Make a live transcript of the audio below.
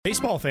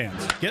Baseball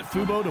fans, get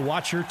Fubo to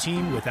watch your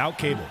team without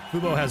cable.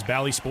 Fubo has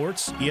Bally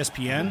Sports,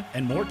 ESPN,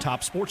 and more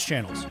top sports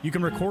channels. You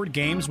can record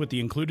games with the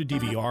included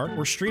DVR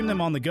or stream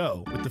them on the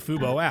go with the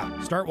Fubo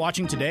app. Start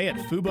watching today at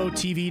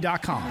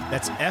FuboTV.com.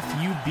 That's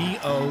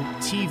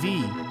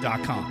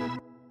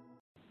FuboTV.com.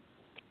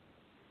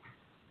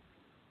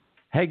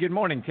 Hey, good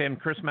morning, Tim.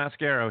 Chris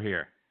Mascaro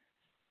here.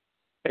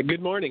 Hey,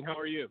 good morning. How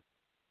are you?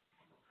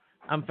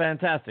 I'm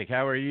fantastic.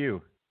 How are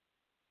you?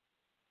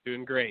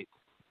 Doing great.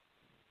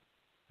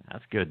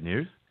 That's good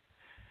news.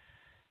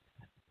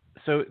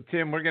 So,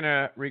 Tim, we're going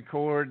to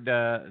record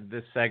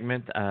this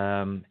segment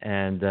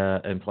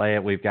and play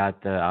it. We've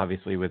got,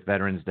 obviously, with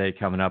Veterans Day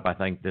coming up, I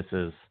think this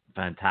is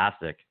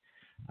fantastic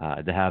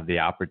to have the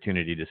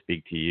opportunity to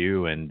speak to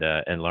you and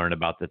learn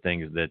about the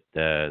things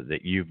that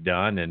you've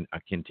done and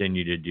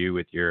continue to do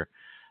with your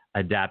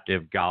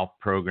adaptive golf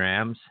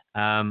programs.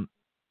 I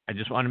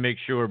just want to make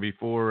sure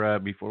before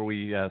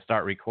we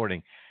start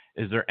recording,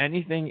 is there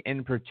anything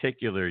in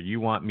particular you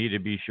want me to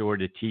be sure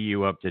to tee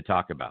you up to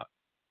talk about?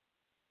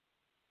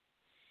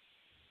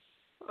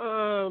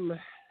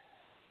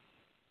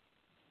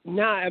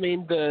 No, I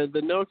mean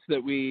the notes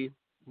that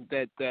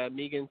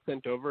Megan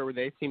sent over,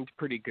 they seemed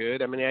pretty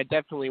good. I mean, I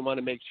definitely want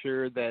to make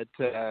sure that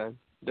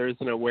there's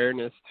an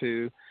awareness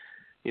to,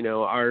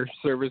 our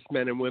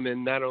servicemen and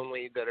women, not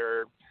only that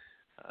are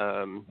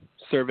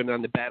serving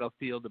on the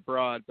battlefield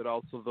abroad, but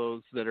also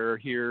those that are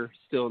here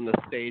still in the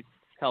States,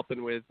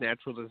 helping with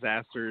natural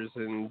disasters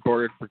and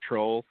border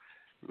patrol.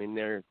 I mean,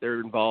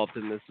 they're involved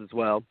in this as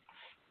well.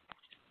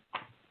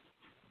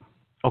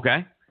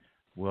 Okay,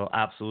 we'll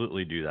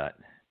absolutely do that.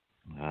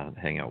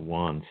 Hang on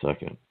one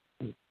second.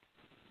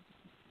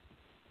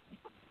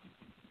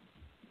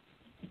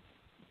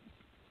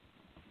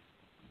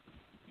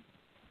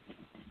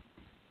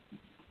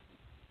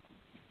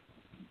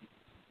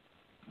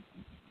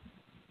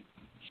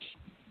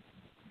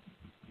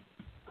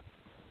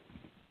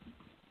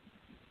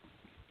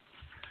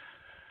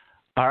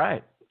 All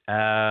right.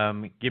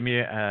 Give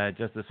me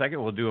just a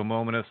second. We'll do a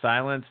moment of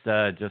silence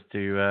just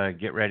to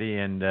get ready,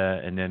 and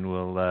then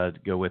we'll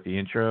go with the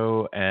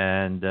intro,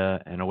 and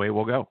away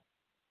we'll go.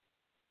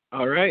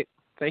 All right.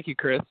 Thank you,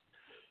 Chris.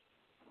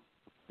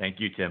 Thank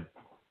you, Tim.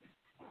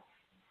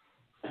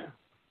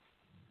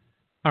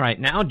 All right.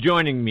 Now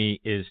joining me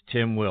is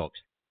Tim Wilkes.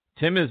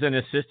 Tim is an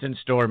assistant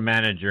store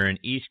manager in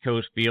East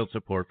Coast field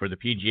support for the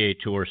PGA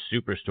Tour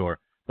Superstore.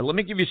 But let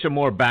me give you some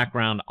more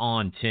background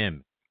on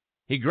Tim.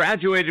 He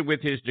graduated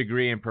with his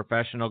degree in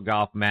professional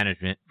golf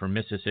management from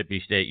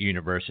Mississippi State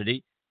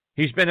University.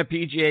 He's been a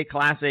PGA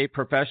Class A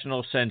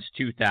professional since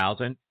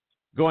 2000.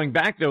 Going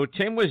back, though,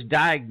 Tim was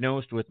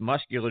diagnosed with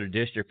muscular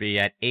dystrophy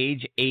at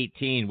age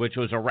 18, which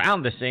was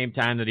around the same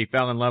time that he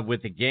fell in love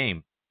with the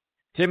game.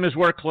 Tim has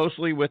worked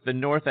closely with the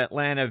North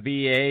Atlanta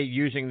VA,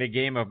 using the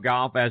game of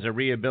golf as a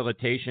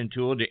rehabilitation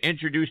tool to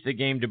introduce the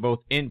game to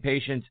both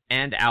inpatients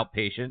and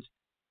outpatients.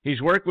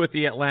 He's worked with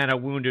the Atlanta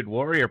Wounded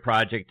Warrior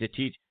Project to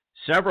teach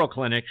several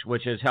clinics,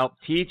 which has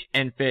helped teach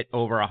and fit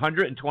over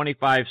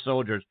 125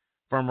 soldiers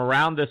from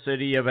around the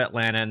city of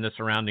Atlanta and the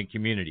surrounding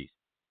communities.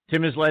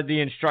 Tim has led the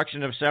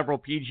instruction of several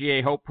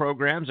PGA Hope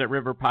programs at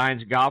River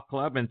Pines Golf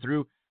Club and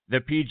through the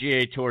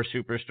PGA Tour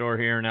Superstore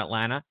here in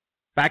Atlanta.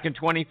 Back in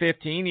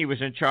 2015, he was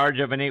in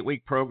charge of an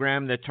 8-week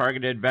program that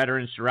targeted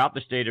veterans throughout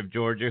the state of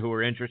Georgia who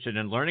were interested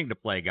in learning to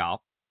play golf.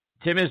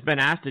 Tim has been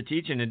asked to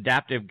teach an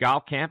adaptive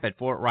golf camp at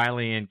Fort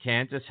Riley in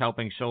Kansas,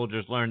 helping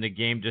soldiers learn the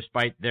game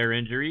despite their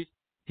injuries.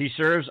 He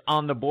serves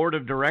on the board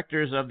of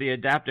directors of the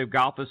Adaptive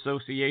Golf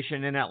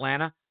Association in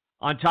Atlanta,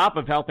 on top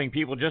of helping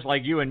people just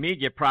like you and me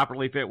get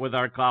properly fit with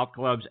our golf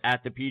clubs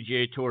at the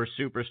PGA Tour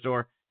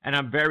Superstore. And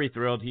I'm very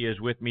thrilled he is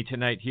with me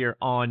tonight here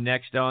on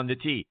Next on the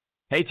Tee.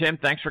 Hey, Tim,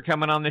 thanks for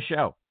coming on the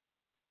show.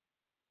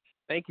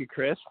 Thank you,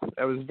 Chris.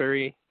 That was a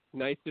very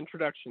nice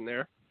introduction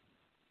there.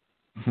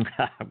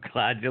 I'm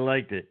glad you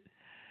liked it.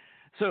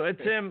 So,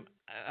 Tim,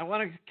 I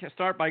want to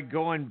start by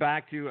going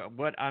back to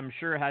what I'm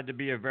sure had to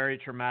be a very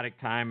traumatic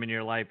time in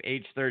your life.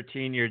 Age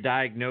 13, you're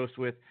diagnosed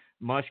with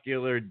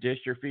muscular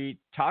dystrophy.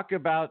 Talk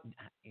about,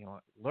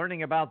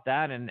 learning about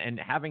that and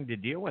having to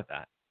deal with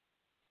that.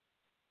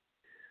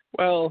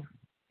 Well,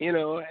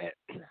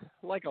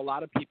 like a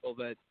lot of people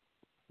that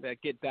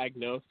get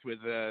diagnosed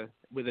with a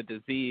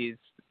disease,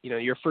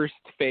 your first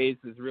phase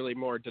is really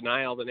more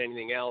denial than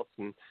anything else.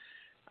 And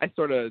I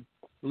sort of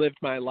lived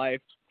my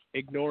life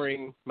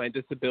ignoring my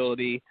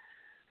disability,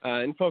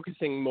 and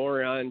focusing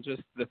more on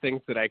just the things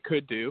that I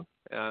could do.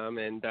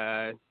 And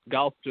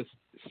golf just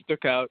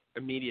stuck out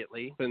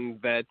immediately.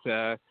 And that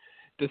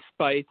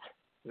despite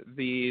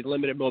the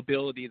limited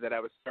mobility that I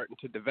was starting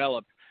to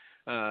develop,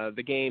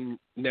 the game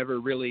never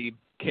really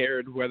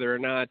cared whether or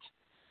not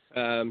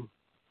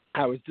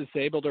I was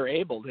disabled or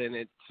able. And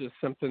it's just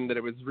something that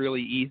it was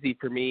really easy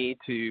for me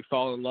to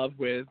fall in love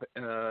with.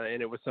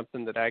 And it was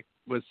something that I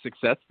was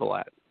successful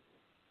at.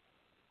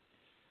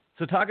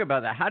 So talk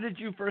about that. How did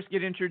you first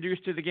get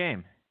introduced to the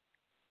game?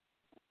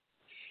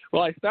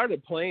 Well, I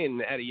started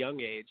playing at a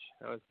young age.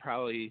 I was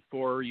probably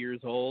 4 years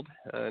old,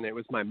 and it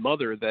was my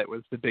mother that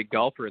was the big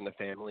golfer in the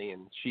family,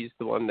 and she's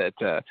the one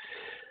that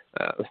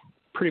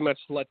pretty much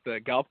let the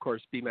golf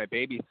course be my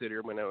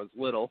babysitter when I was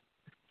little,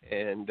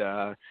 and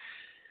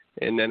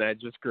then I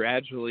just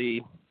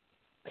gradually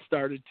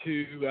started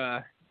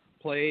to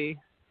play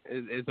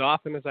as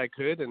often as I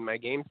could, and my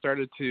game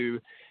started to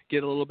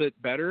get a little bit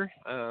better.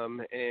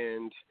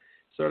 And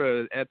sort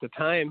of at the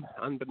time,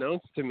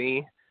 unbeknownst to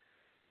me,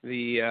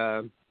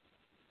 the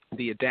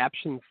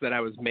adaptions that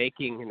I was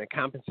making and the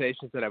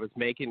compensations that I was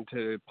making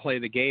to play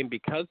the game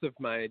because of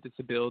my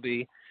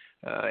disability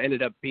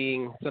ended up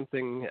being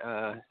something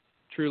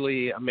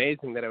truly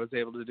amazing that I was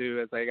able to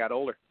do as I got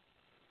older.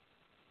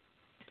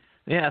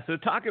 Yeah, so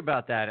talk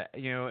about that.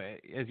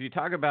 As you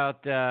talk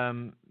about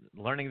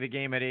learning the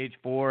game at age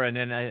 4, and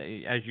then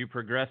as you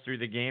progress through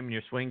the game and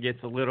your swing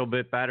gets a little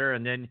bit better,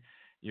 and then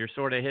you're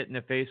sort of hit in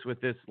the face with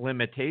this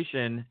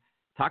limitation.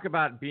 Talk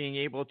about being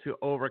able to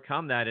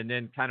overcome that and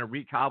then kind of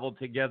recobble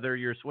together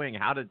your swing.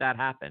 How did that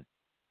happen?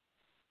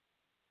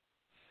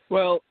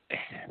 Well,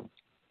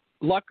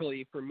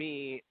 luckily for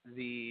me,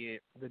 the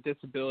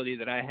disability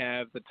that I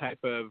have, the type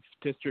of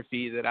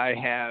dystrophy that I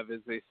have,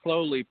 is a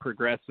slowly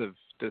progressive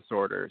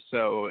disorder.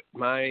 So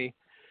my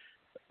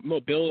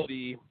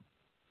mobility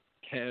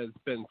has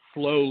been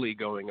slowly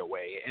going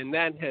away, and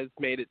that has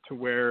made it to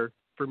where,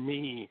 for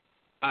me,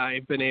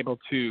 I've been able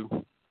to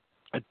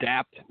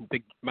adapt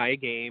my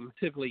game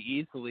relatively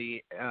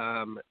easily,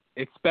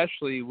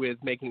 especially with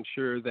making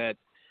sure that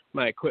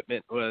my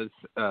equipment was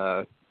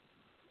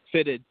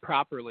fitted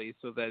properly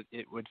so that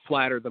it would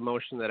flatter the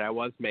motion that I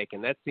was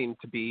making. That seemed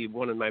to be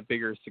one of my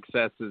bigger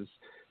successes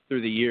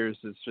through the years,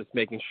 is just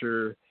making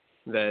sure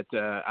that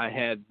I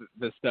had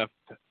the stuff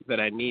that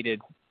I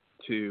needed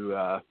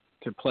to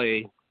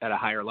play at a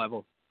higher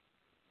level.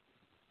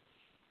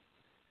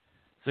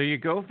 So you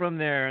go from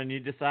there and you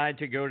decide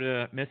to go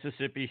to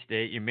Mississippi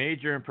State. You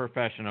major in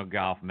professional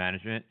golf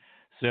management.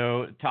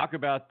 So talk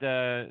about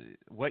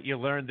what you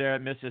learned there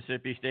at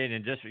Mississippi State,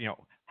 and just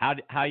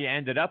how you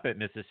ended up at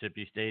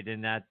Mississippi State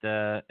in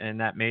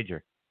that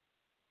major.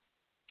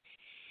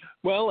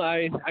 Well,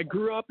 I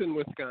grew up in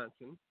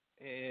Wisconsin,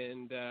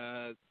 and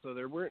so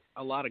there weren't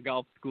a lot of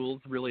golf schools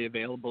really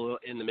available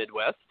in the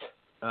Midwest.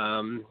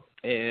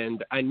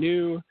 And I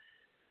knew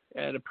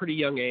at a pretty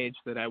young age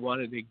that I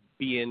wanted to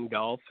be in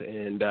golf,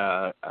 and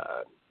I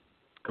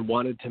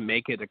wanted to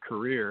make it a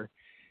career.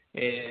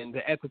 And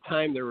at the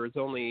time, there was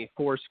only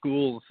 4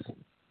 schools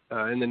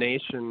in the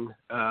nation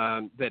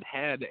that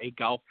had a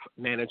golf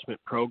management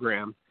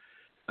program.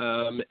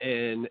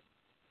 And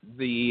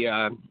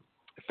the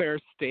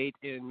Ferris State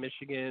in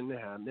Michigan,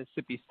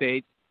 Mississippi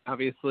State,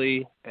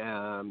 obviously,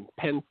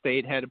 Penn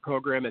State had a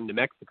program, and New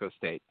Mexico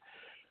State.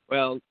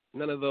 Well,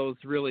 none of those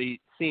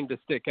really seemed to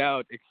stick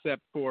out,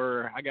 except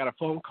for I got a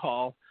phone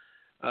call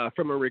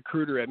from a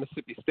recruiter at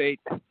Mississippi State,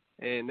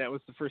 and that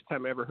was the first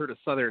time I ever heard a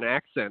Southern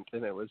accent,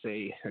 and it was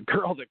a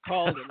girl that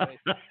called,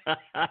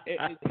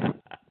 and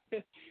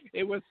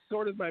it was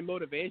sort of my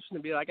motivation to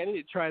be like, I need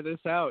to try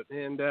this out.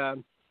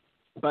 And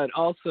but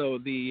also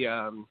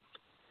the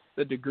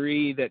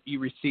degree that you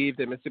received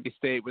at Mississippi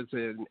State was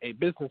a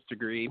business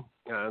degree,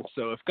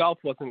 so if golf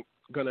wasn't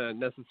going to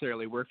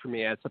necessarily work for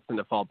me, I had something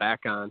to fall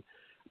back on.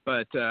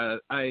 But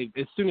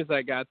as soon as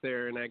I got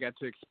there and I got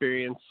to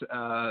experience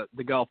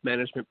the golf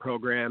management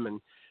program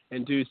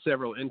and do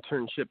several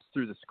internships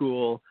through the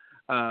school,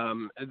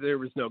 there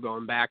was no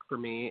going back for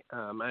me.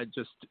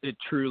 It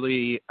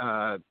truly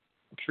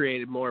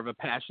created more of a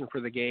passion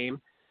for the game.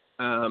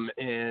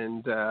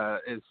 And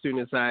as soon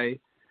as I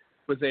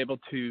was able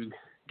to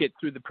get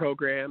through the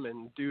program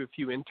and do a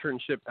few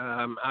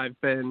internships, I've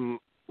been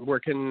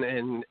working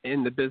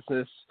in the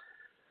business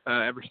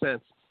ever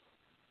since.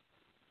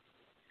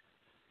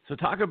 So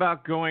talk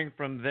about going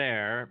from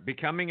there,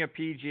 becoming a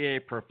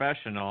PGA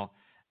professional,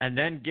 and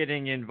then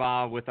getting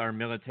involved with our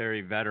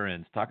military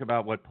veterans. Talk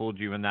about what pulled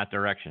you in that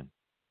direction.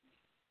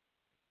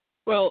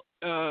 Well,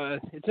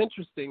 it's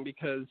interesting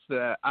because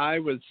I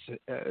was,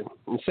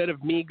 instead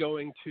of me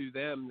going to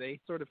them, they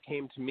sort of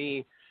came to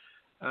me.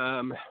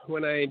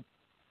 When I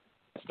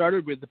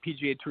started with the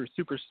PGA Tour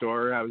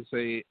Superstore, I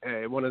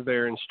was one of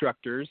their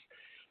instructors,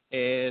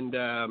 and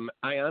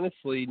I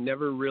honestly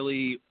never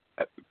really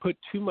put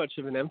too much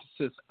of an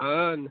emphasis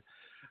on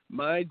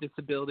my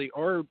disability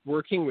or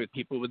working with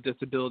people with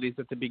disabilities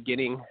at the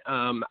beginning.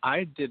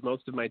 I did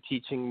most of my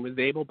teaching with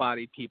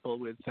able-bodied people,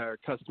 with our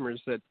customers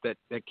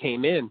that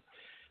came in.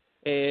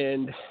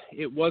 And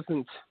it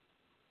wasn't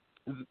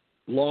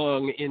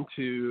long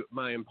into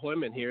my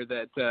employment here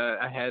that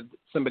I had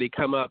somebody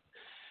come up.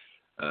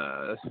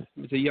 It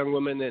was a young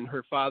woman, and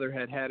her father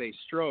had a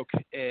stroke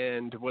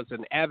and was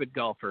an avid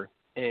golfer.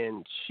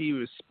 And she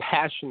was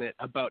passionate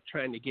about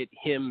trying to get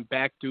him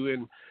back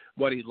doing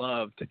what he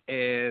loved.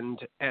 And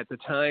at the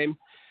time,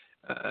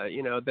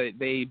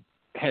 they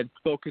had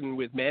spoken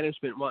with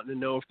management wanting to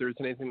know if there was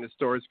anything the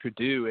stores could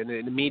do. And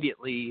it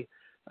immediately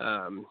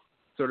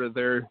sort of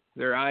their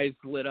eyes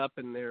lit up,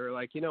 and they were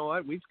like, you know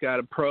what, we've got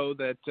a pro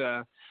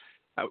that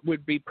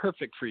would be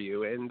perfect for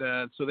you. And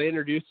so they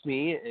introduced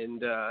me,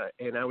 and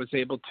I was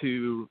able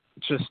to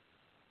just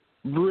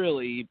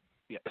really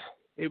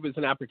it was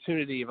an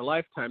opportunity of a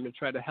lifetime to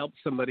try to help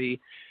somebody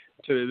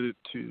to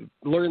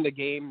learn the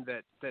game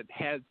that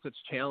had such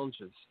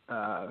challenges.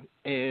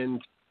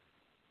 And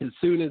as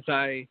soon as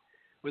I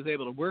was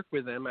able to work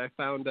with them, I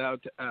found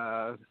out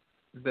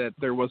that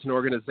there was an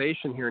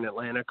organization here in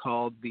Atlanta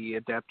called the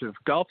Adaptive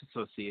Golf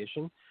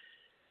Association.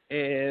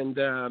 And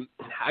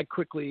I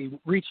quickly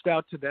reached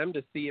out to them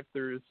to see if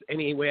there's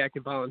any way I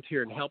could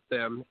volunteer and help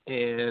them.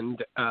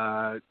 And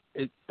I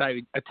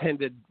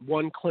attended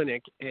one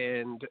clinic,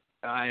 and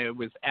I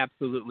was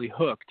absolutely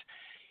hooked.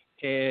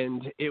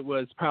 And it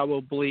was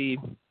probably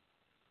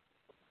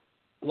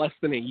less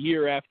than a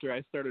year after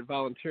I started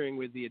volunteering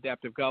with the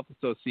Adaptive Golf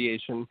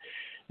Association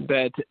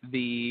that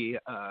the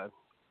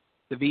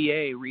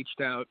VA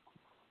reached out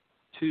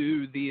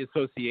to the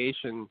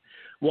association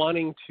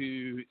wanting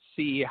to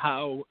see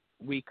how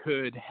we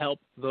could help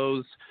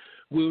those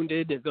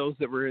wounded, those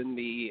that were in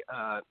the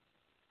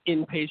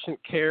inpatient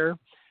care,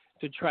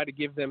 to try to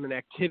give them an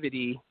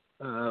activity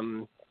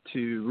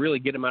to really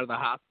get them out of the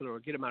hospital or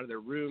get them out of their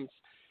rooms.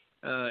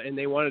 And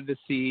they wanted to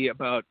see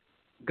about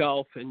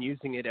golf and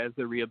using it as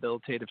a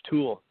rehabilitative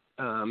tool.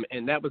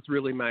 And that was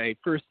really my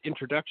first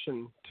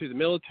introduction to the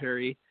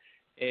military.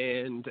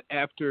 And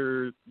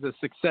after the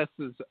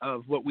successes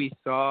of what we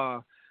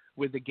saw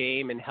with the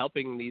game and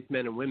helping these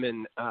men and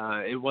women,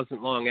 it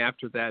wasn't long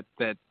after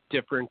that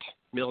different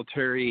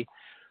military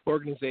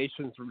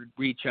organizations would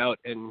reach out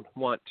and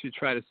want to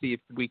try to see if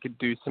we could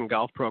do some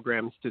golf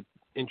programs to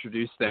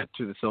introduce that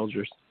to the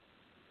soldiers.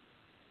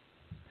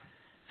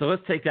 So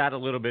let's take that a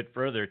little bit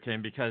further,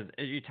 Tim, because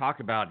as you talk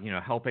about,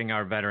 helping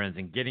our veterans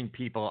and getting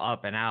people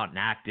up and out and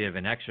active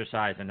and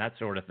exercise and that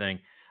sort of thing,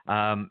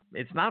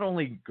 it's not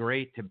only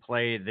great to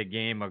play the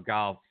game of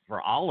golf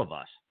for all of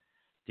us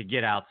to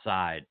get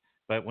outside,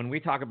 but when we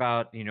talk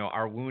about,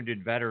 our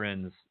wounded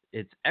veterans,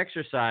 it's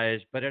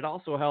exercise, but it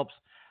also helps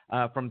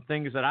from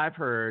things that I've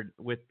heard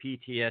with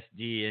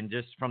PTSD and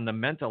just from the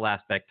mental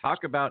aspect.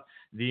 Talk about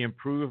the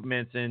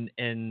improvements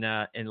in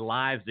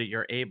lives that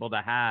you're able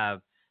to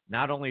have,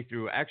 not only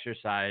through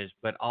exercise,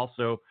 but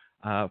also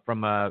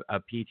from a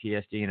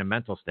PTSD and a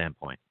mental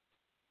standpoint.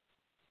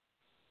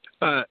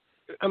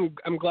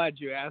 I'm glad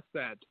you asked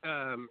that.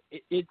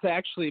 It's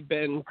actually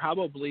been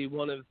probably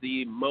one of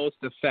the most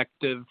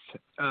effective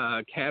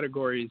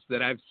categories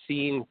that I've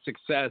seen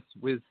success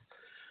with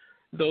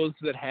those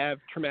that have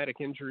traumatic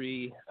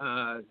injury,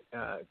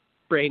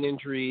 brain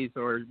injuries,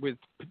 or with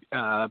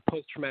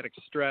post-traumatic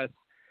stress.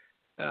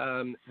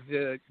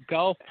 The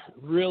golf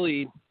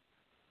really,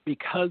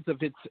 because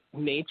of its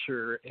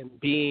nature and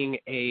being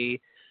a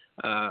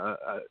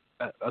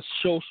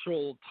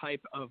social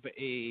type of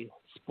a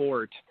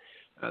sport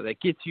that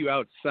gets you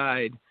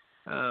outside,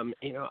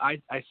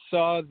 I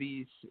saw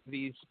these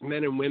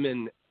men and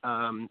women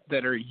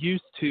that are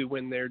used to,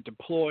 when they're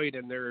deployed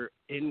and they're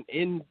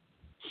in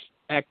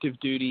active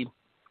duty,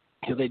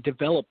 they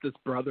develop this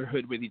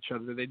brotherhood with each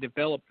other. They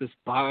develop this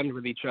bond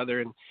with each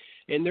other,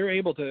 and they're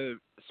able to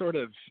sort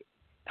of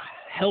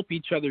help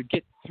each other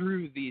get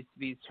through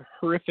these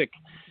horrific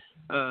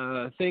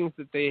things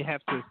that they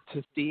have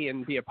to see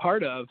and be a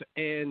part of.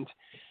 And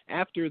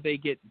after they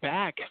get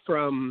back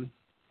from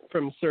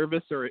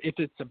service, or if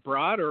it's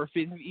abroad, or if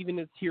even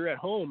it's here at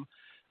home,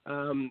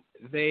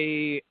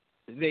 they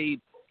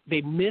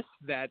miss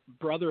that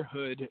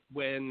brotherhood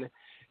when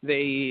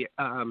they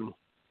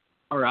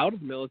are out of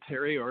the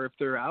military, or if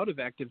they're out of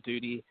active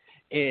duty.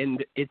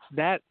 And it's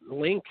that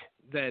link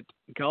that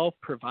golf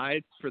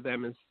provides for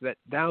them, is that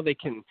now they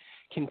can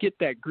get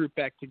that group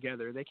back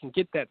together. They can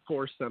get that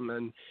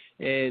foursome,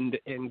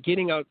 and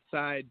getting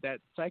outside,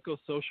 that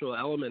psychosocial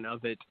element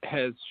of it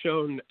has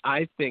shown,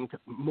 I think,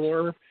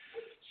 more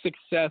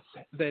success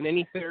than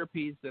any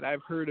therapies that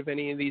I've heard of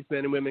any of these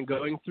men and women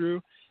going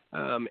through.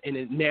 And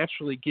it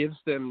naturally gives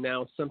them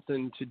now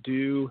something to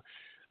do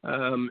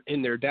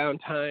in their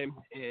downtime.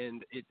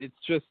 And it's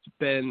just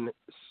been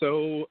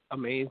so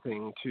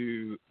amazing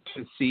to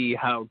see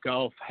how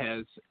golf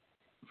has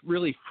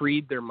really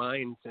freed their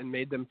minds and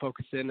made them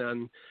focus in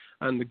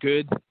on the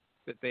good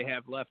that they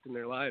have left in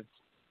their lives.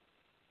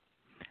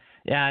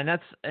 Yeah,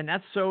 and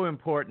that's so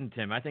important,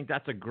 Tim. I think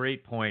that's a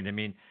great point. I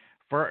mean,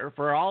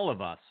 for all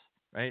of us,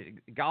 right?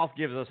 Golf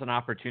gives us an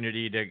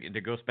opportunity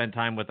to go spend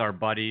time with our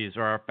buddies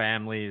or our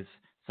families,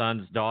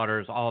 sons,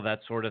 daughters, all that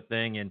sort of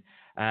thing. And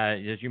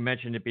as you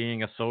mentioned, it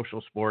being a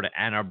social sport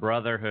and a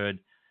brotherhood.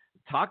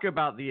 Talk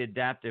about the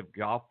adaptive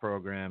golf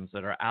programs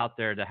that are out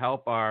there to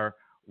help our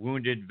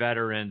wounded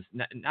veterans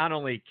not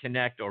only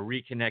connect or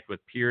reconnect with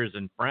peers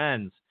and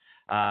friends,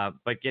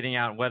 but getting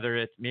out, whether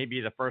it's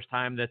maybe the first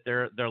time that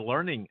they're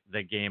learning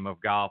the game of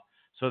golf,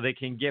 so they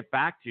can get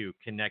back to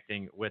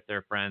connecting with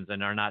their friends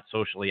and are not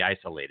socially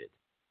isolated.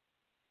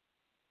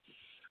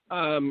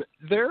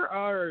 There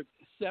are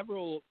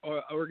several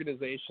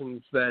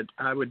organizations that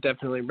I would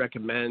definitely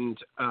recommend.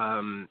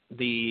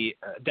 The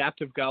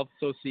Adaptive Golf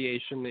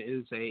Association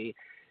is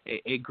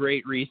a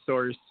great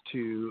resource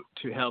to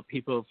help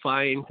people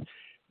find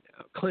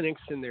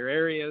clinics in their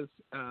areas.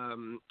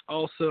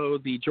 Also,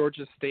 the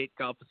Georgia State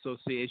Golf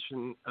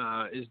Association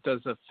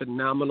does a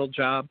phenomenal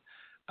job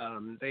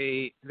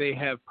They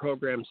have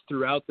programs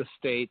throughout the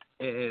state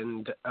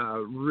and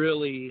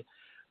really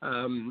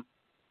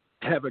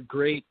have a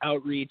great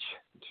outreach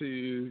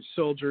to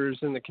soldiers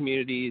in the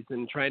communities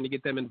and trying to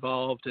get them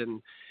involved.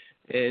 And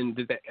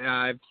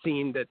I've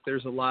seen that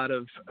there's a lot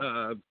of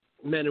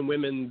men and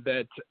women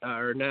that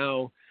are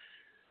now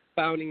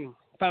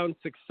found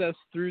success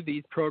through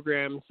these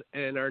programs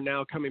and are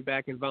now coming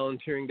back and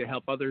volunteering to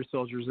help other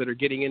soldiers that are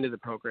getting into the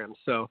program.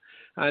 So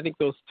I think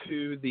those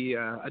two, the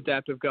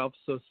Adaptive Golf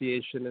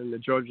Association and the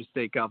Georgia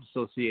State Golf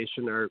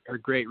Association, are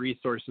great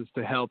resources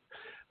to help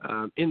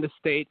in the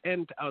state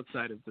and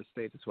outside of the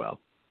state as well.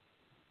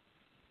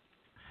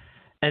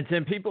 And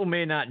Tim, people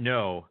may not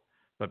know,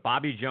 but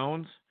Bobby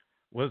Jones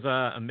was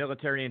a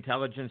military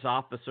intelligence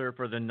officer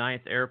for the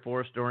 9th Air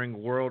Force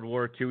during World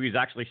War II. He's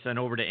actually sent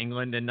over to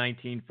England in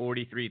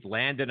 1943,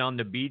 landed on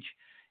the beach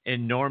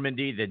in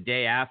Normandy the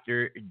day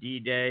after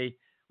D-Day.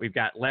 We've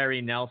got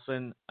Larry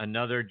Nelson,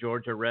 another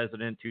Georgia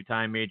resident,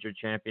 2-time major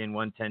champion,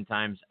 won 10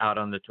 times out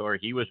on the tour.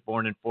 He was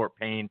born in Fort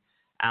Payne,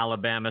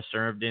 Alabama,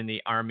 served in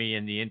the Army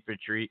and the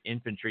infantry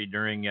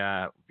during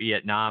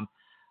Vietnam.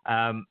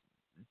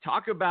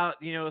 Talk about,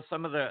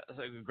 some of the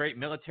great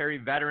military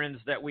veterans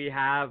that we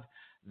have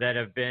that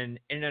have been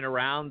in and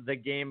around the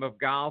game of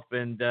golf,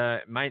 and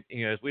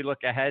as we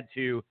look ahead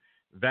to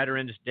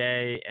Veterans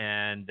Day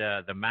and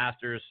the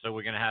Masters, so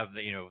we're going to have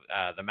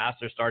the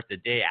Masters start the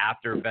day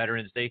after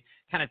Veterans Day,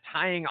 kind of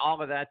tying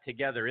all of that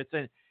together.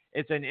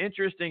 It's an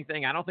interesting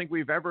thing. I don't think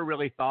we've ever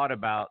really thought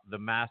about the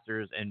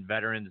Masters and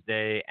Veterans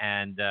Day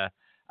and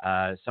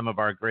some of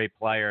our great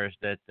players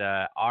that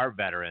are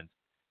veterans.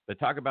 But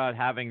talk about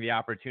having the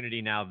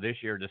opportunity now this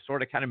year to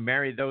sort of kind of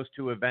marry those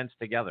two events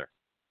together.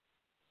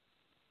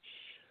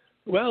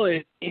 Well,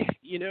 if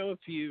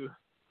you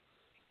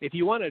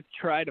want to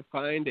try to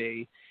find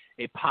a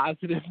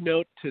positive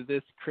note to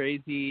this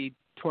crazy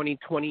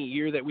 2020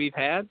 year that we've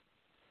had,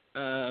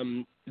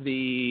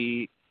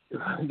 the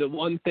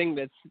one thing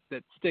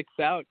that sticks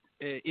out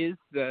is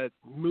the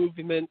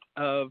movement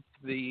of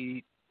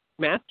the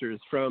Masters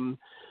from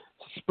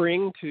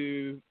spring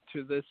to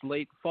this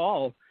late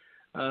fall,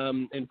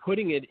 and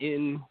putting it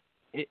in,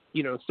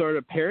 sort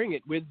of pairing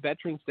it with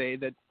Veterans Day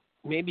that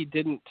maybe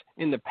didn't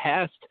in the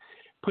past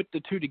put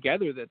the two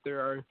together, that there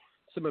are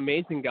some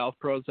amazing golf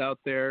pros out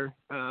there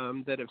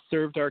that have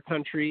served our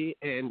country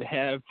and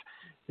have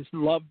just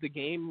loved the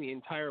game the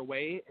entire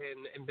way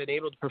and been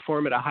able to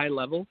perform at a high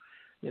level.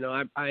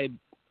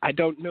 I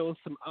don't know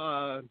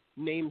some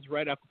names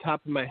right off the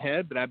top of my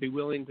head, but I'd be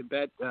willing to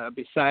bet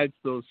besides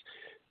those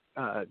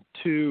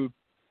two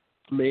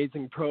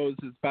amazing pros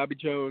as Bobby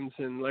Jones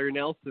and Larry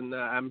Nelson,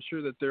 I'm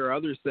sure that there are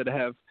others that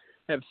have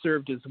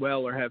served as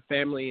well or have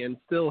family and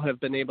still have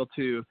been able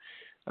to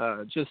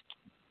just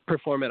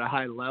perform at a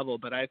high level.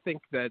 But I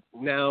think that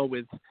now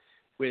with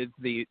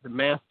the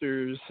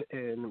Masters,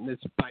 and this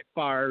by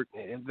far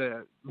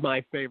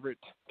my favorite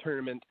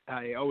tournament,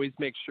 I always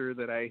make sure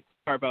that I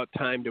carve out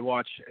time to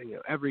watch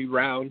every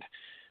round,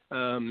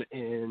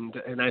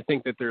 and I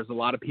think that there's a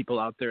lot of people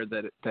out there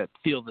that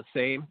feel the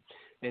same.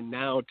 And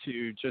now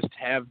to just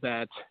have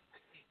that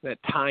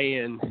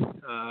tie-in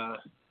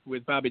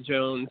with Bobby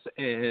Jones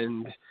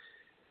and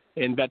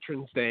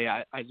Veterans Day,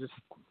 I just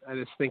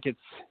think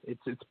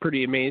it's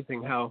pretty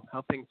amazing how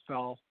things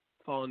fall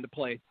into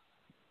place.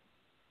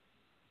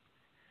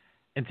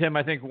 And Tim,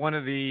 I think one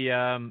of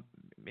the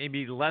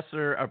maybe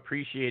lesser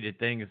appreciated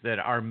things that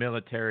our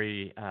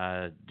military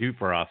do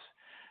for us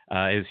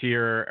is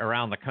here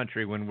around the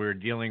country when we're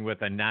dealing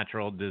with a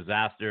natural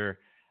disaster,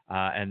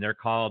 and they're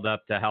called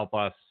up to help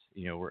us,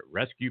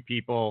 rescue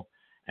people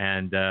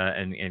and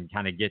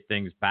kind of get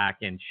things back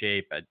in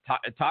shape.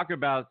 Talk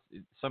about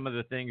some of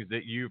the things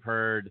that you've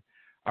heard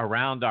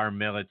around our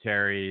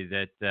military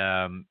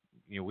that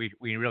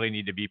we really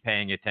need to be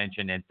paying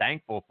attention and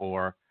thankful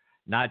for,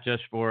 not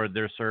just for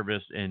their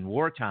service in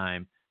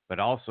wartime, but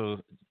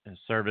also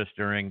service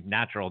during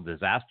natural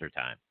disaster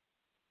time.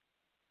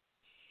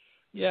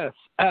 Yes.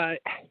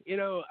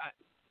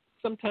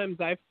 Sometimes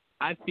I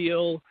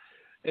feel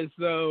as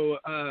though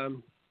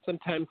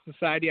sometimes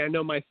society, I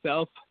know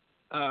myself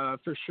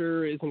for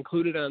sure is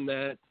included on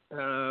that,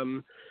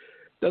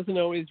 doesn't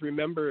always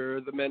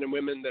remember the men and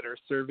women that are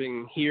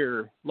serving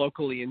here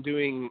locally and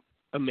doing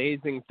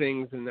amazing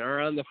things and are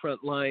on the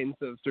front lines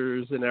of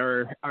theirs and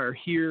are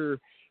here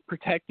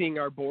protecting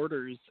our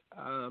borders.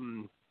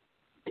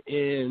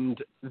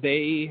 And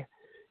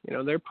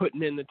they're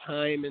putting in the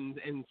time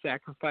and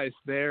sacrifice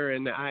there.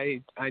 And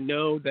I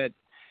know that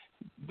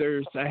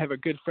I have a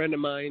good friend of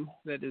mine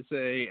that is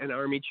an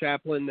Army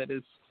chaplain that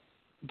is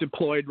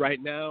deployed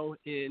right now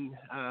in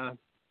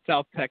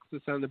South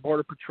Texas on the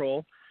Border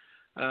Patrol.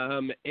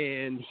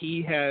 And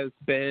he has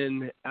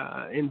been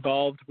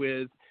involved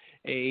with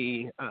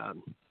a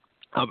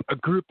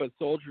group of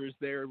soldiers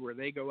there where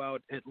they go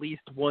out at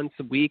least once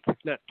a week, if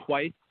not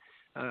twice,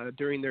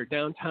 during their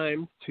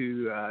downtime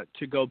to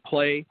go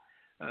play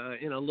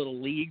in a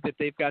little league that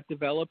they've got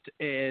developed.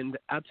 And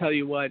I'll tell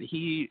you what,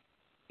 he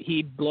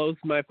blows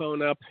my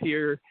phone up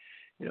here,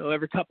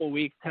 every couple of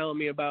weeks telling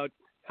me about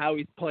how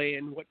he's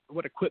playing,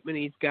 what equipment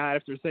he's got,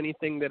 if there's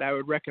anything that I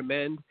would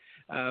recommend.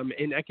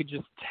 And I could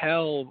just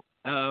tell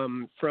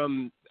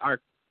from our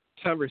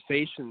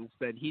conversations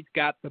that he's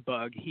got the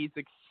bug. He's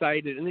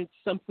excited, and it's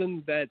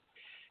something that,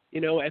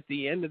 at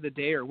the end of the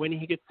day or when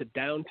he gets to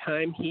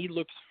downtime, he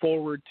looks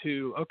forward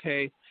to,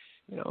 okay,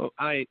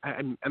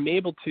 I'm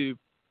able to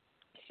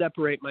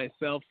separate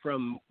myself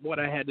from what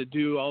I had to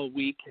do all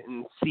week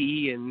and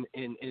see and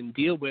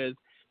deal with,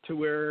 to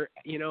where,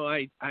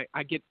 I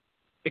get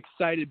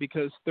excited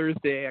because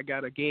Thursday I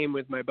got a game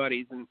with my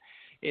buddies, and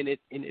it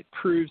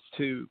proves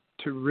to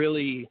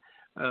really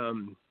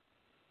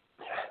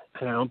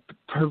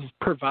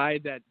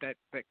provide that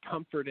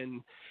comfort,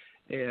 and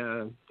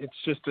it's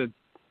just a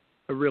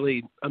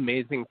really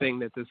amazing thing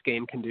that this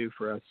game can do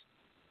for us.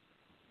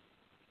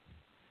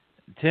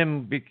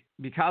 Tim,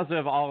 because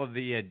of all of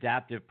the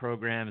adaptive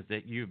programs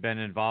that you've been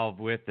involved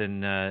with,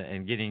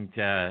 and getting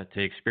to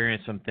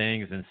experience some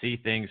things and see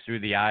things through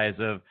the eyes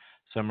of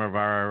some of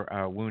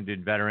our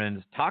wounded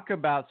veterans, talk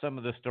about some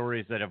of the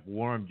stories that have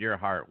warmed your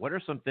heart. What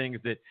are some things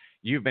that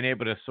you've been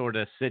able to sort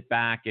of sit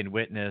back and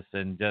witness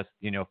and just,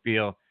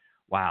 feel,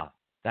 wow,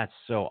 that's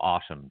so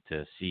awesome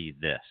to see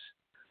this?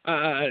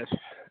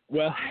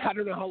 Well, I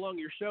don't know how long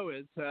your show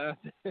is.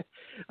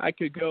 I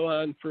could go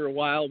on for a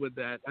while with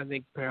that. I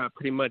think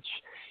pretty much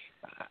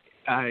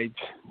I've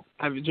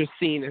just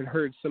seen and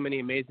heard so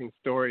many amazing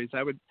stories.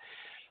 I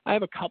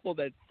have a couple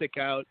that stick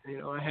out.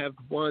 I have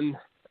one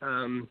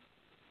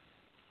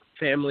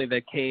family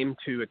that came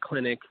to a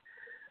clinic,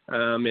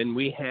 and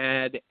we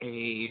had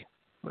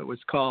what was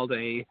called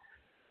a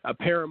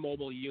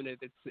paramobile unit.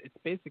 It's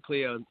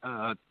basically a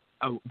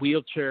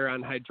wheelchair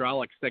on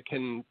hydraulics that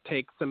can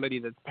take somebody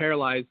that's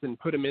paralyzed and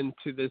put them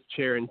into this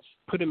chair and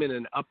put them in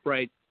an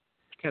upright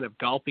kind of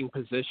golfing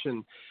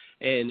position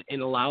and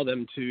allow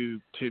them to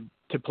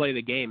play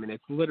the game. And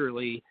it's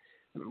literally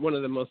one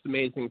of the most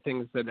amazing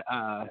things that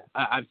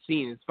I've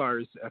seen as far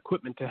as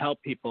equipment to help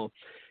people.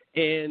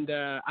 And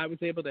I was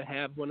able to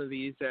have one of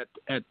these at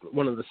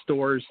one of the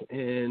stores,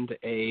 and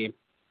a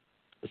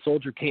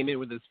soldier came in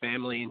with his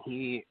family, and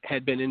he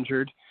had been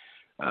injured.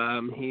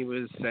 He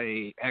was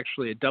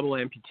actually a double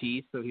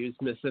amputee, so he was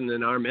missing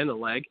an arm and a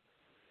leg,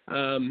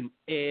 and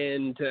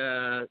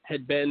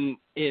had been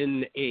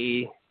in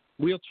a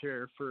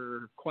wheelchair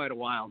for quite a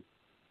while.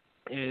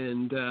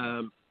 And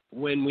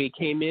when we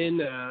came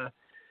in,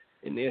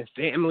 and his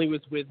family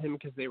was with him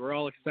because they were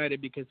all excited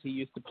because he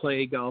used to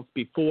play golf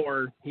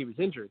before he was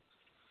injured.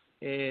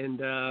 And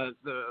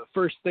the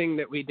first thing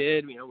that we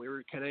did, we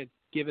were kind of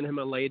giving him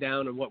a lay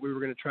down of what we were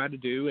going to try to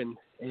do, and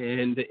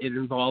it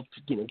involved,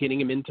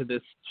 getting him into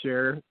this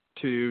chair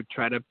to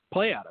try to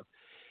play out of.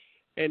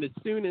 And as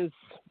soon as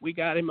we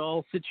got him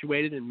all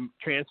situated and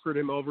transferred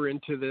him over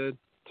into the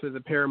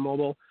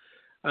paramobile,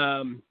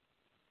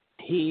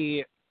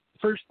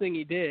 first thing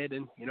he did,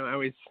 and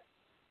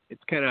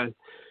it's kind of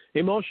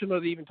emotional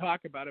to even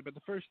talk about it, but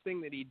the first thing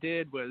that he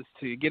did was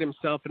to get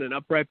himself in an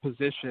upright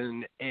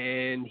position,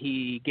 and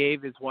he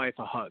gave his wife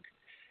a hug.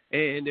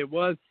 And it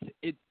was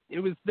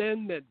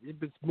then that it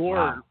was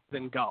more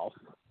than golf.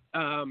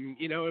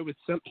 It was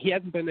he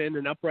hadn't been in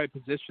an upright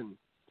position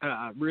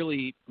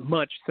really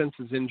much since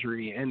his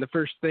injury, and the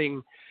first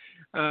thing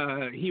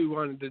he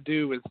wanted to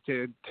do was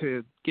to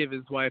give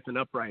his wife an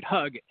upright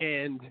hug.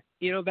 And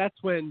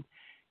that's when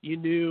you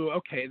knew,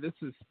 okay, this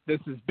is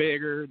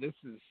bigger, this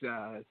is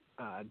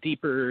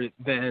deeper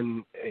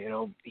than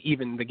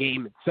even the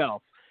game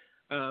itself.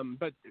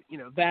 But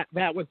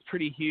that was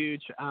pretty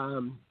huge.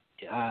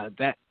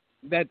 That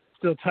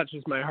still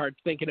touches my heart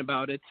thinking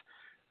about it.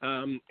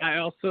 I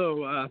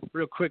also,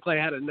 real quickly,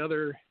 I had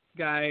another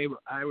guy.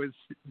 I was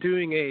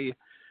doing a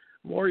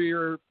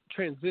warrior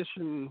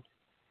transition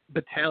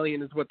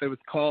battalion, is what that was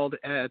called,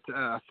 at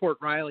Fort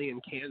Riley in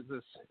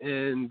Kansas,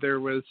 and there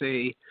was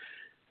a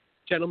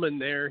gentleman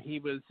there. He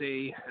was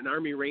an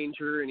Army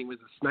Ranger, and he was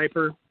a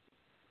sniper.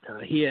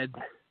 He had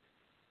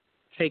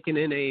taken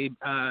in a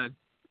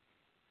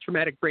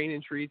traumatic brain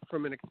injury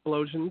from an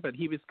explosion, but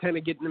he was kind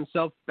of getting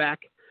himself back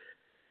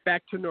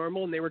to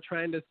normal, and they were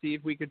trying to see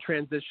if we could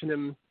transition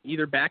him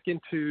either back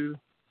into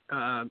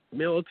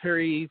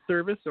military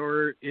service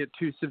or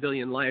to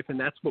civilian life, and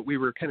that's what we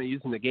were kind of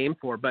using the game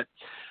for. But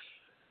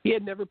he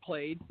had never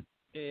played,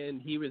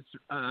 and he was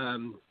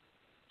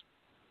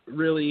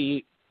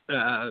really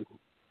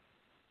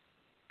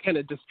kind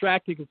of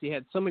distracted because he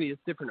had so many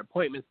different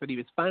appointments, but he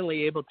was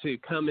finally able to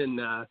come and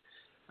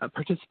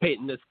participate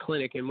in this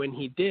clinic. And when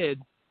he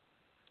did,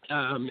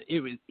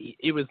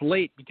 it was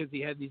late because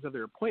he had these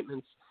other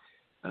appointments.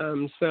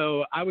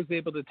 So I was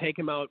able to take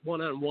him out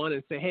one-on-one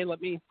and say, hey,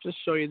 let me just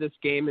show you this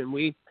game. And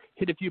we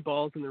hit a few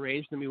balls in the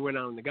range, and then we went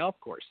out on the golf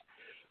course.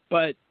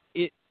 But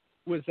it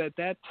was at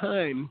that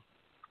time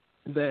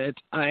that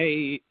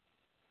I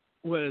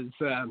was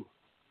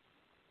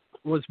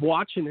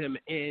watching him,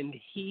 and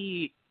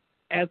he,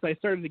 as I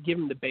started to give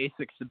him the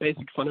basic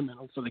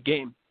fundamentals of the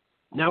game,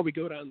 now we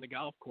go down the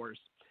golf course,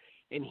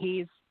 and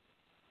he's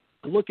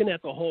looking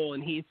at the hole,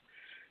 and he's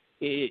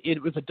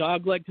it was a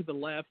dog leg to the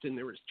left, and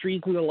there was trees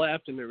on the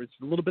left, and there was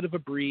a little bit of a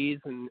breeze,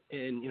 and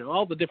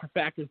all the different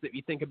factors that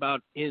you think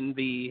about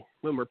when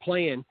we're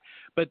playing.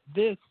 But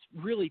this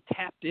really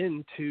tapped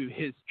into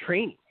his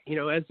training,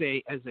 as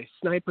a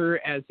sniper,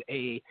 as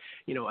a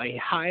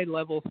high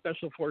level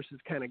special forces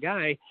kind of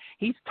guy.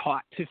 He's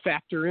taught to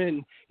factor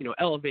in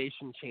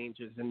elevation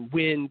changes and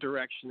wind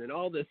direction and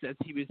all this as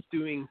he was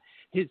doing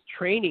his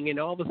training, and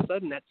all of a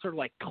sudden that sort of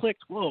like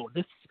clicked. Whoa,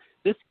 this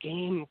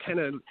game kind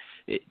of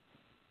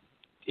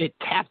it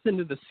taps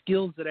into the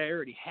skills that I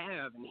already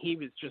have, and he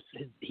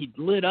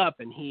lit up,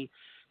 and he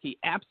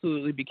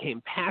absolutely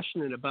became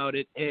passionate about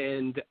it.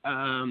 And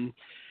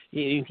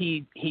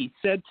he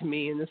said to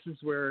me, and this is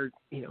where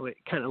it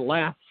kind of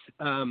laughs.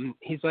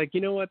 He's like,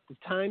 you know what? The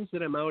times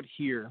that I'm out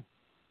here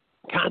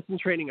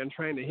concentrating on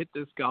trying to hit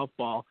this golf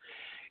ball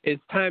is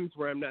times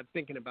where I'm not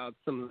thinking about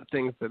some of the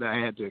things that I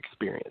had to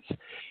experience.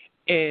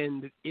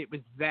 And it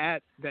was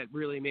that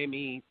really made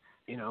me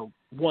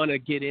want to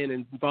get in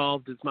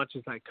involved as much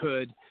as I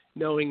could,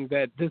 knowing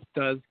that this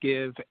does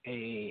give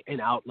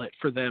an outlet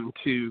for them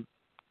to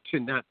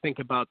not think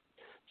about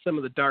some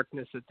of the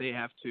darkness that they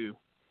have to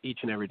each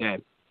and every day.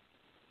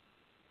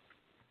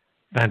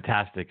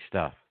 Fantastic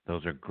stuff.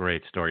 Those are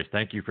great stories.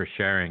 Thank you for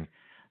sharing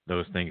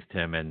those things,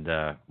 Tim. And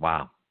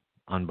wow,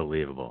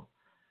 unbelievable.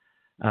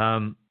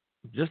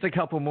 Just a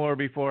couple more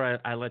before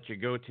I let you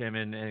go, Tim.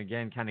 And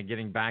again, kind of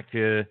getting back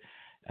to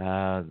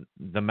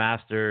the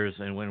Masters,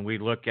 and when we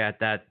look at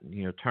that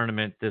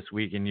tournament this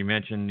week, and you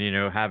mentioned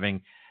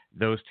having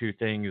those two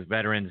things,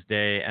 Veterans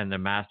Day and the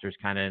Masters,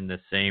 kind of in the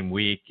same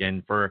week.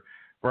 And for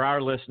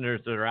our listeners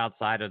that are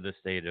outside of the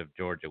state of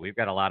Georgia, we've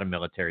got a lot of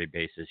military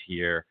bases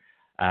here.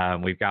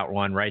 We've got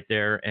one right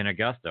there in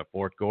Augusta,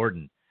 Fort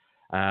Gordon.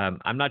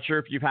 I'm not sure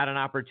if you've had an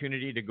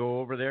opportunity to go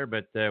over there,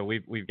 but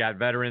we've got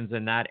veterans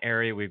in that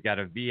area. We've got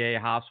a VA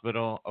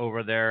hospital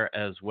over there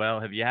as well.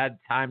 Have you had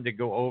time to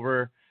go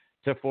over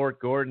to Fort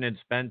Gordon and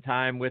spend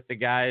time with the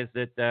guys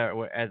that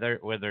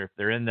whether if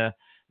they're in the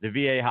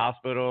VA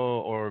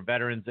hospital or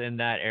veterans in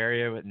that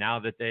area, now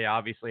that they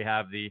obviously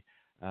have the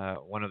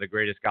one of the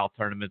greatest golf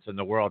tournaments in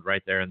the world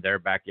right there in their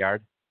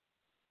backyard?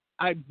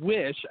 I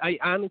wish. I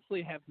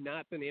honestly have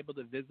not been able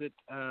to visit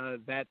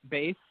that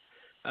base.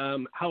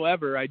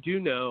 However, I do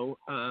know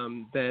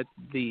that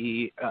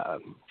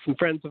some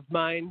friends of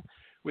mine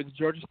with the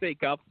Georgia State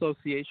Golf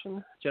Association,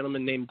 a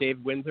gentleman named Dave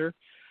Windsor,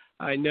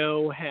 I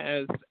know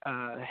has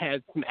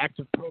had some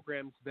active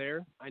programs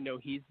there. I know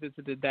he's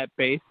visited that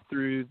base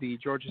through the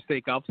Georgia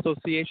State Golf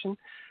Association.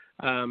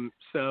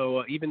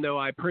 So even though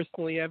I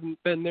personally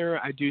haven't been there,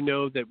 I do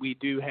know that we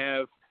do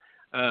have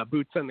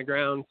boots on the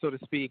ground, so to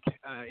speak,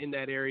 in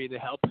that area to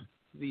help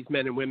these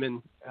men and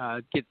women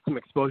get some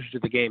exposure to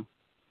the game.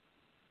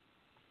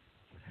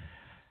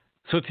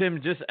 So,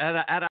 Tim, just at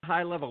a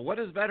high level, what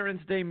does Veterans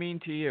Day mean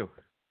to you?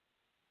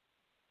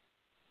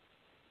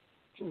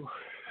 To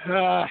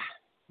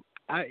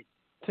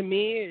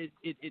me,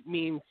 it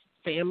means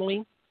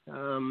family.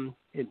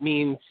 It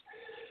means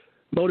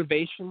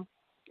motivation,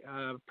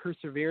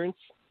 perseverance.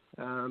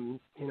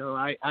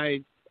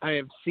 I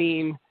have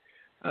seen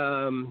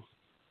some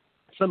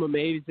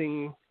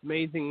amazing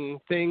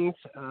things,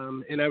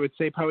 and I would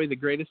say probably the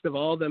greatest of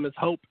all of them is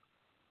hope.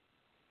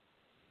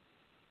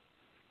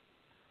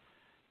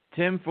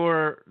 Tim,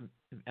 for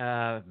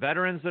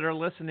veterans that are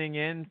listening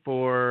in,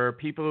 for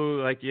people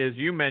who, like as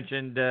you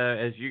mentioned,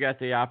 as you got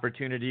the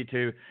opportunity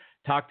to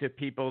talk to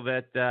people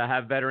that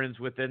have veterans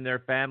within their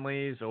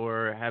families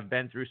or have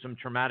been through some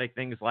traumatic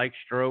things like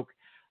stroke,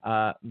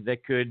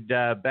 that could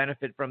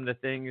benefit from the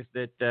things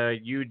that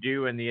you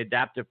do and the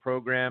adaptive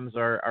programs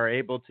are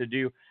able to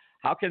do,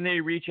 how can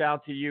they reach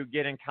out to you,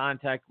 get in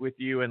contact with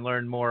you, and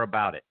learn more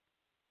about it?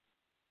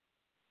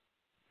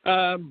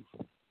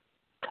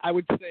 I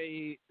would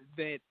say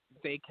that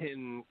they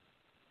can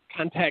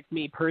contact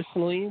me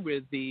personally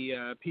with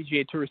the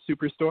PGA Tour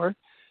Superstore.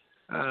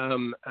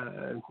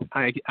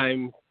 I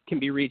can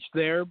be reached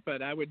there,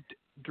 but I would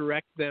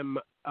direct them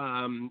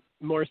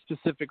more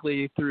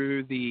specifically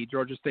through the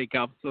Georgia State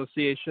Golf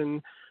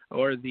Association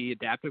or the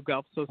Adaptive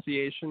Golf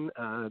Association.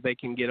 They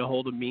can get a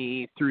hold of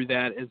me through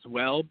that as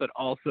well, but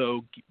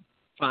also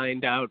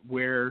find out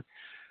where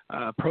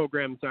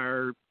programs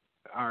are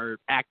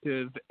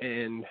active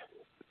and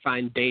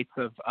find dates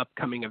of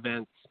upcoming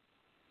events.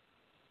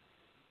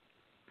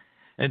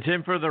 And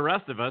Tim, for the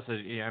rest of us, as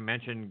I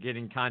mentioned, get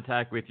in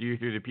contact with you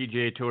through the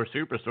PGA Tour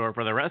Superstore.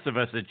 For the rest of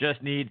us that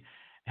just need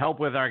help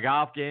with our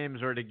golf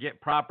games or to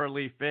get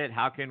properly fit,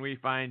 how can we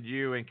find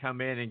you and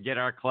come in and get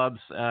our clubs?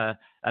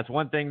 That's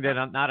one thing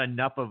that not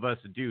enough of us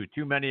do.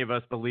 Too many of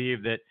us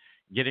believe that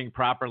getting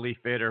properly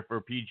fit are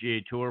for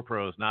PGA Tour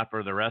pros, not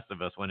for the rest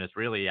of us, when it's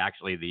really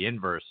actually the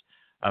inverse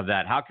of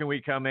that. How can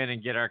we come in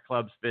and get our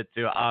clubs fit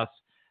to us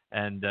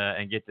and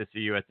get to see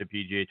you at the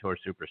PGA Tour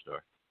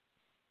Superstore?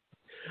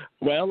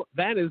 Well,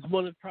 that is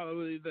one of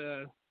probably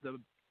the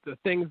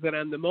things that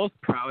I'm the most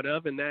proud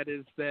of, and that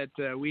is that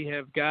we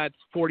have got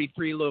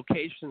 43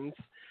 locations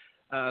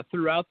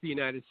throughout the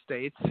United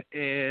States,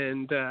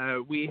 and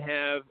we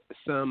have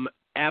some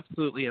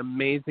absolutely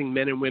amazing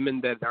men and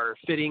women that are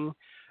fitting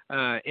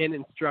and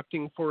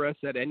instructing for us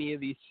at any of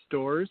these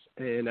stores.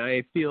 And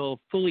I feel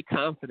fully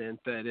confident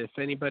that if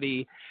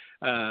anybody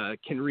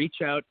can reach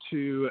out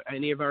to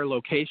any of our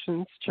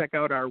locations, check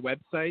out our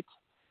website,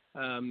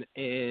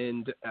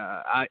 and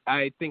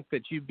I think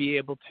that you'd be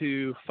able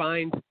to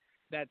find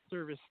that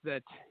service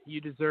that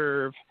you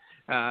deserve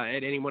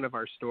at any one of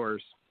our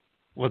stores.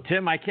 Well,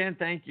 Tim, I can't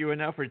thank you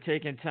enough for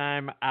taking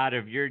time out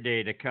of your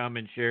day to come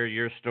and share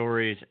your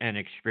stories and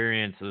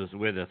experiences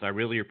with us. I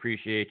really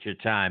appreciate your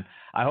time.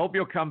 I hope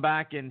you'll come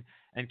back and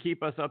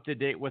keep us up to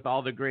date with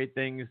all the great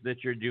things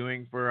that you're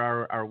doing for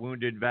our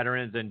wounded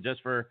veterans, and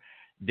just for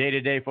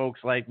day-to-day folks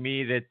like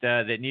me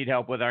that need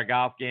help with our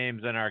golf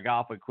games and our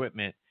golf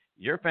equipment.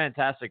 You're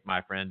fantastic,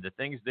 my friend. The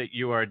things that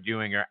you are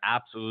doing are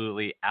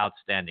absolutely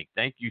outstanding.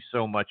 Thank you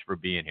so much for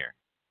being here.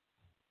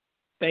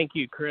 Thank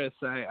you, Chris.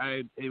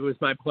 It was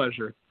my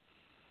pleasure.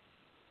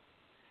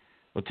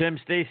 Well, Tim,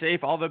 stay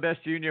safe. All the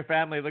best to you and your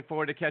family. Look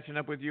forward to catching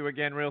up with you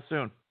again real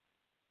soon.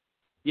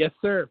 Yes,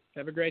 sir.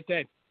 Have a great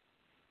day.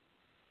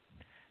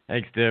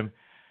 Thanks, Tim.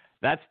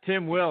 That's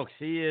Tim Wilkes.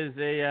 He is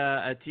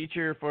a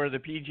teacher for the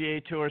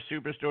PGA Tour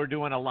Superstore,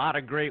 doing a lot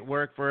of great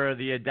work for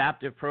the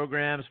adaptive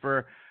programs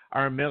for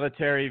our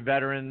military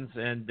veterans.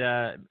 And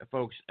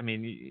folks, I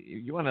mean,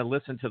 you want to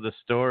listen to the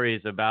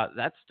stories about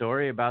that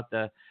story about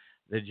the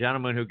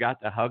gentleman who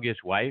got to hug his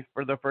wife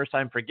for the first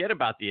time. Forget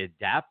about the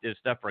adaptive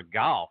stuff for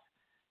golf.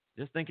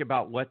 Just think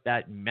about what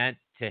that meant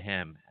to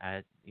him.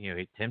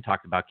 Tim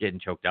talked about getting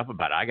choked up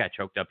about it. I got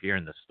choked up here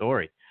in the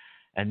story.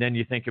 And then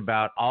you think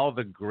about all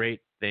the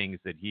great things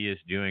that he is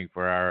doing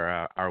for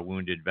our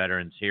wounded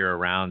veterans here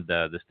around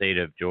the state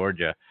of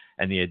Georgia,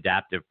 and the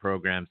adaptive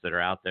programs that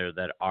are out there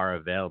that are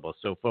available.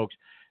 So, folks,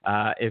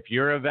 if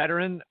you're a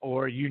veteran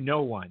or you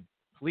know one,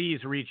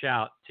 please reach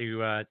out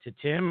to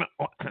Tim.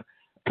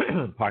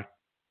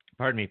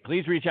 Pardon me.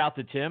 Please reach out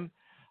to Tim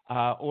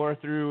or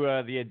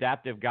through the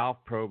adaptive golf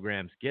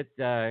programs. Get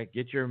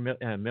your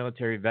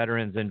military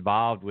veterans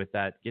involved with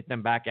that. Get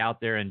them back out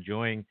there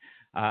enjoying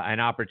an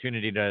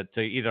opportunity to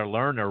either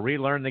learn or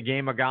relearn the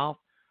game of golf,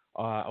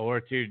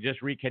 or to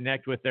just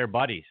reconnect with their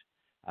buddies.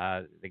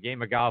 The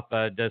game of golf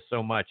does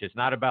so much. It's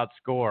not about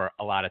score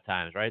a lot of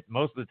times, right?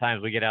 Most of the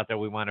times we get out there,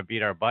 we want to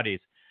beat our buddies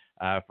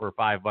for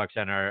 $5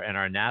 and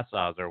our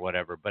Nassaus or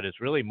whatever. But it's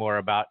really more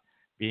about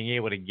being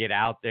able to get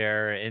out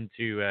there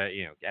into,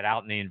 get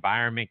out in the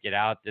environment, get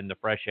out in the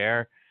fresh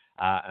air,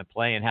 and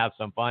play and have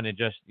some fun, and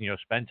just,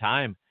 spend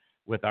time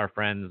with our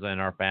friends and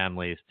our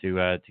families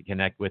to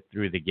connect with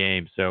through the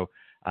game. So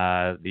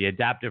the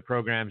adaptive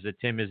programs that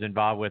Tim is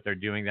involved with are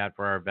doing that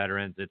for our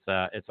veterans.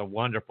 It's a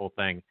wonderful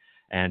thing.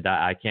 And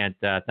I can't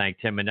thank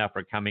Tim enough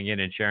for coming in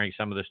and sharing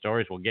some of the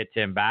stories. We'll get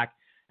Tim back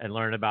and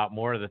learn about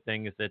more of the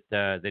things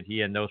that he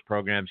and those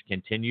programs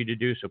continue to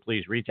do. So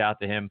please reach out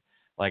to him,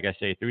 like I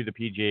say, through the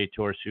PGA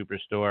Tour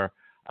Superstore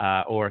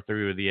or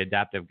through the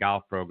adaptive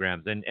golf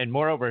programs. And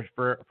moreover,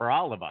 for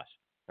all of us,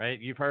 right?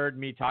 You've heard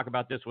me talk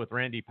about this with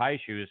Randy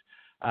Peisch, who's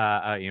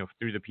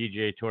through the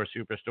PGA Tour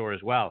Superstore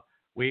as well.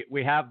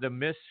 We have the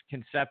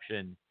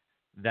misconception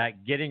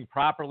that getting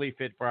properly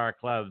fit for our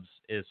clubs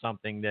is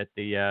something that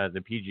the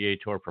PGA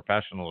Tour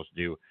professionals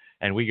do,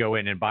 and we go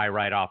in and buy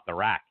right off the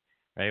rack,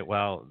 right?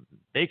 Well,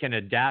 they can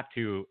adapt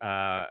to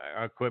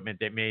equipment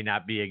that may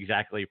not be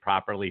exactly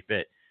properly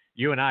fit.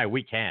 You and I,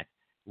 we can't.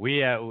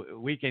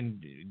 We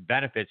can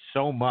benefit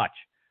so much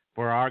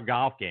for our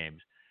golf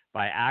games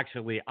by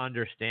actually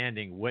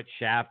understanding which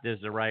shaft is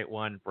the right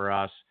one for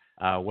us,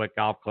 what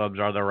golf clubs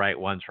are the right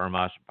ones from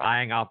us.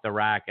 Buying off the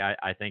rack,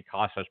 I think,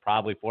 costs us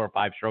probably 4 or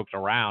 5 strokes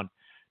around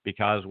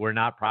because we're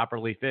not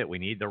properly fit. We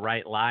need the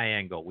right lie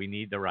angle. We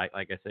need the right,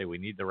 like I say, we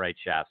need the right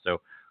shaft.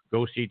 So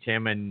go see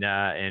Tim, and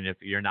if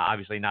you're not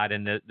obviously not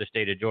in the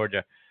state of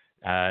Georgia,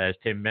 as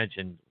Tim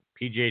mentioned,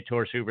 PGA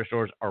Tour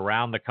Superstores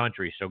around the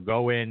country. So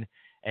go in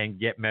and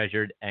get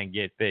measured and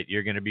get fit.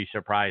 You're going to be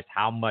surprised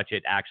how much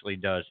it actually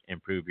does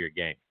improve your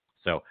game.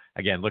 So,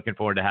 again, looking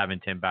forward to having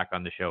Tim back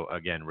on the show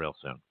again real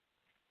soon.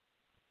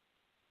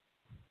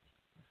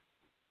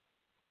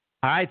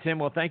 All right, Tim.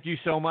 Well, thank you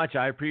so much.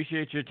 I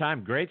appreciate your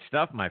time. Great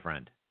stuff, my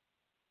friend.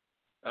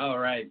 All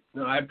right.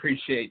 No, I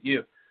appreciate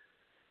you.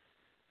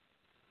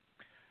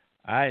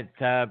 All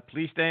right.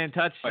 Please stay in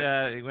touch,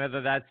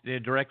 whether that's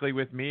directly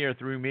with me or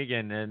through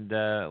Megan,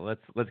 and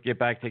let's get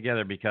back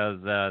together because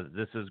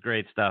this is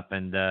great stuff.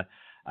 And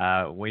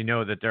we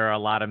know that there are a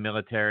lot of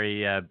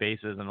military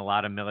bases and a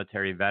lot of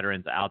military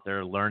veterans out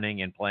there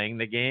learning and playing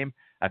the game.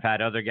 I've had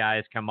other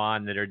guys come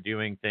on that are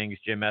doing things.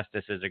 Jim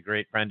Estes is a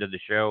great friend of the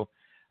show,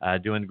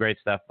 doing great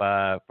stuff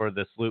for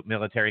the Sloop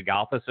Military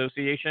Golf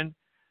Association.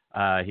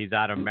 He's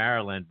out of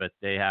Maryland, but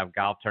they have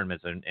golf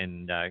tournaments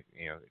and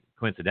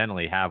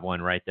coincidentally have one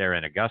right there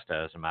in Augusta,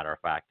 as a matter of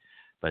fact,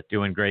 but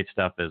doing great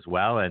stuff as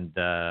well. And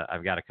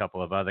I've got a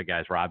couple of other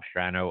guys, Rob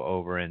Strano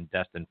over in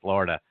Destin,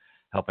 Florida,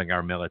 helping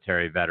our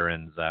military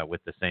veterans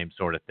with the same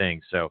sort of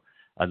thing. So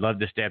I'd love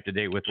to stay up to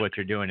date with what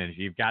you're doing. And if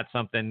you've got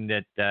something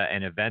that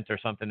an event or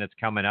something that's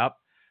coming up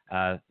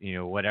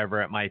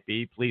whatever it might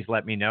be, please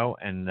let me know,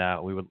 and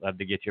we would love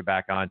to get you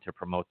back on to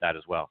promote that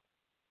as well.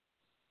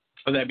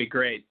 Oh, that'd be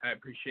great. I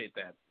appreciate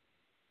that.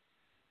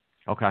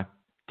 Okay.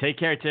 Take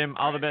care, Tim.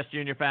 All the best to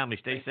you and your family.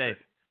 Stay safe.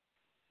 Sir.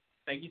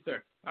 Thank you,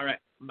 sir. All right.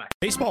 Bye.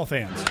 Baseball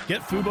fans, get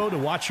Fubo to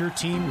watch your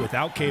team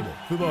without cable.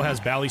 Fubo has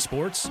Bally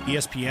Sports,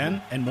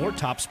 ESPN, and more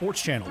top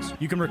sports channels.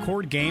 You can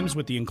record games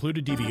with the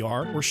included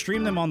DVR or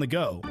stream them on the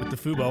go with the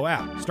Fubo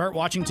app. Start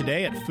watching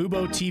today at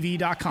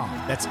FuboTV.com.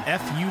 That's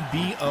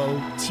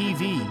FuboTV.com.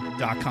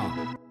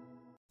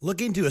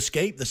 Looking to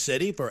escape the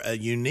city for a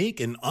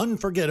unique and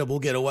unforgettable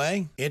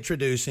getaway?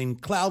 Introducing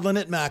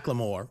Cloudland at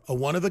Macklemore, a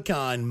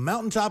one-of-a-kind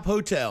mountaintop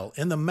hotel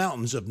in the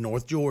mountains of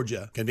North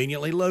Georgia.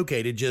 Conveniently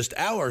located just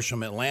hours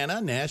from Atlanta,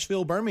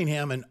 Nashville,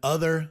 Birmingham, and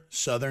other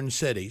southern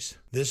cities.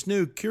 This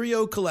new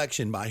Curio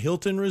Collection by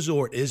Hilton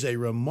Resort is a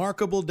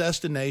remarkable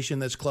destination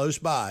that's close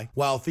by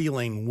while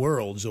feeling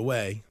worlds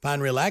away.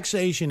 Find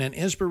relaxation and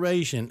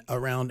inspiration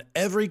around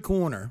every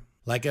corner,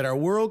 like at our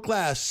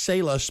world-class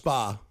Sela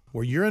Spa,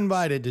 where you're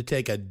invited to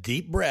take a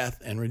deep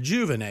breath and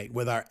rejuvenate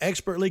with our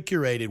expertly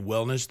curated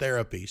wellness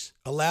therapies.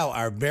 Allow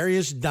our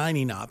various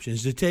dining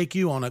options to take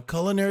you on a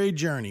culinary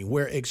journey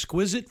where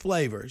exquisite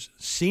flavors,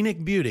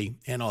 scenic beauty,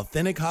 and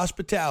authentic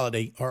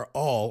hospitality are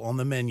all on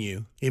the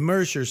menu.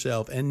 Immerse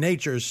yourself in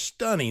nature's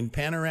stunning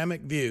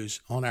panoramic views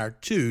on our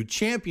 2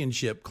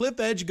 championship cliff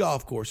edge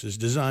golf courses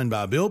designed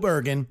by Bill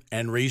Bergen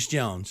and Reese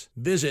Jones.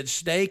 Visit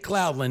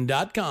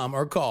staycloudland.com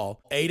or call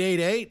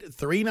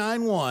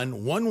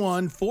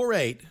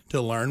 888-391-1148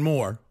 to learn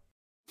more.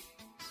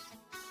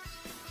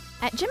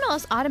 At Jim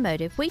Ellis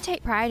Automotive, we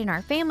take pride in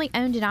our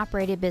family-owned and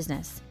operated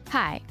business.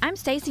 Hi, I'm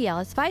Stacey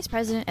Ellis, Vice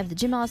President of the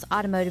Jim Ellis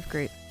Automotive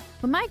Group.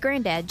 When my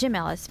granddad, Jim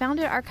Ellis,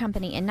 founded our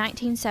company in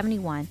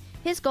 1971,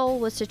 his goal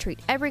was to treat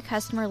every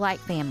customer like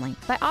family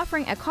by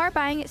offering a car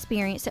buying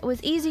experience that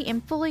was easy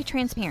and fully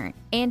transparent.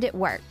 And it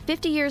worked.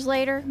 50 years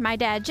later, my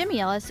dad, Jimmy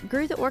Ellis,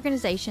 grew the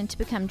organization to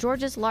become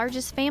Georgia's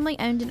largest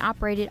family-owned and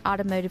operated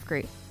automotive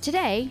group.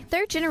 Today,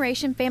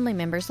 third-generation family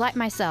members like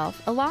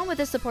myself, along with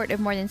the support of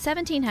more than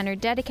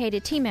 1,700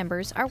 dedicated team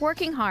members, are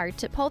working hard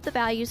to uphold the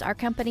values our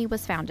company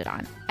was founded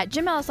on. At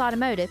Jim Ellis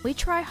Automotive, we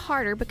try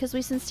harder because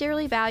we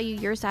sincerely value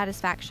your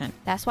satisfaction.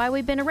 That's why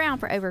we've been around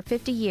for over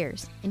 50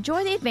 years.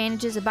 Enjoy the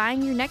advantages of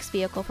buying your next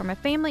vehicle from a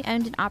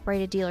family-owned and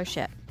operated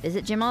dealership.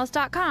 Visit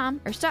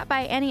JimEllis.com or stop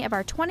by any of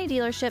our 20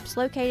 dealerships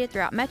located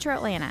throughout Metro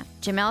Atlanta.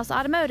 Jim Ellis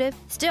Automotive,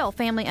 still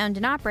family-owned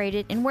and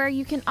operated, and where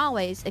you can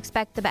always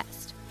expect the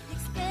best.